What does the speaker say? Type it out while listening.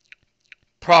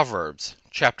Proverbs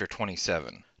chapter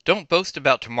 27. Don't boast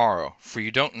about tomorrow, for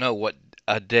you don't know what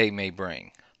a day may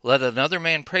bring. Let another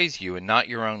man praise you, and not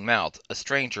your own mouth, a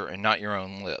stranger, and not your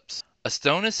own lips. A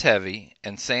stone is heavy,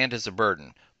 and sand is a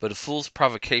burden, but a fool's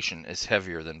provocation is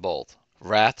heavier than both.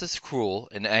 Wrath is cruel,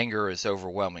 and anger is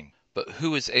overwhelming, but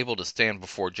who is able to stand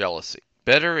before jealousy?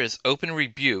 Better is open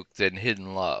rebuke than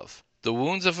hidden love. The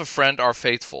wounds of a friend are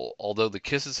faithful, although the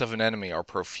kisses of an enemy are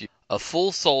profuse. A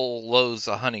full soul loathes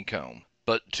a honeycomb,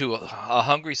 but to a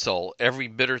hungry soul every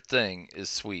bitter thing is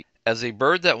sweet. As a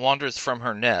bird that wanders from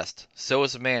her nest, so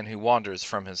is a man who wanders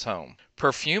from his home.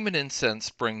 Perfume and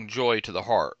incense bring joy to the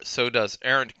heart, so does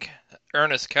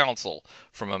earnest counsel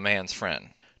from a man's friend.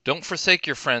 Don't forsake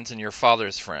your friends and your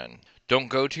father's friend. Don't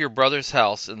go to your brother's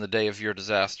house in the day of your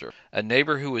disaster. A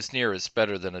neighbor who is near is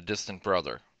better than a distant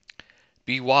brother.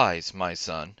 Be wise, my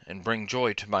son, and bring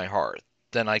joy to my heart.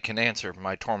 Then I can answer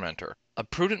my tormentor. A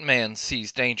prudent man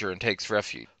sees danger and takes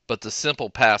refuge, but the simple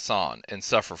pass on and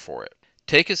suffer for it.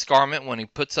 Take his garment when he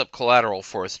puts up collateral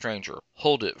for a stranger.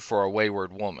 Hold it for a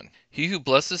wayward woman. He who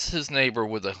blesses his neighbor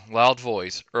with a loud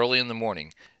voice early in the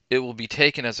morning, it will be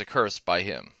taken as a curse by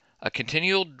him. A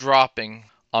continual dropping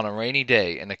on a rainy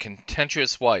day and a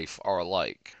contentious wife are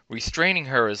alike. Restraining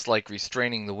her is like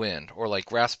restraining the wind, or like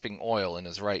grasping oil in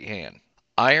his right hand.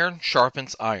 Iron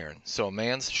sharpens iron, so a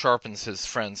man sharpens his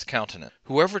friend's countenance.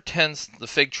 Whoever tends the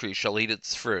fig tree shall eat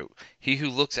its fruit. He who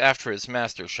looks after his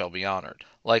master shall be honored.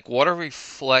 Like water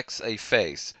reflects a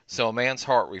face, so a man's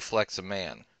heart reflects a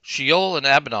man. Sheol and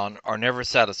Abaddon are never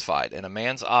satisfied, and a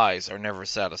man's eyes are never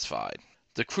satisfied.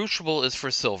 The crucible is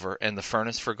for silver, and the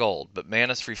furnace for gold, but man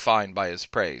is refined by his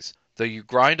praise. Though you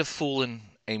grind a fool in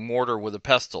a mortar with a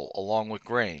pestle, along with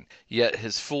grain, yet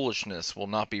his foolishness will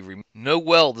not be removed. Know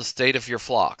well the state of your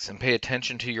flocks, and pay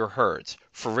attention to your herds,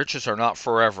 for riches are not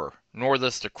forever, nor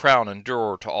does the crown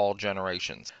endure to all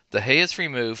generations. The hay is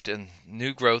removed, and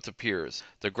new growth appears.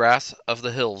 The grass of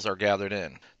the hills are gathered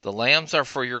in. The lambs are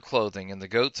for your clothing, and the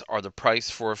goats are the price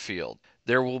for a field.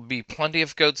 There will be plenty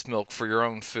of goat's milk for your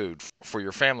own food, for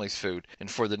your family's food,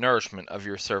 and for the nourishment of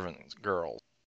your servant girls.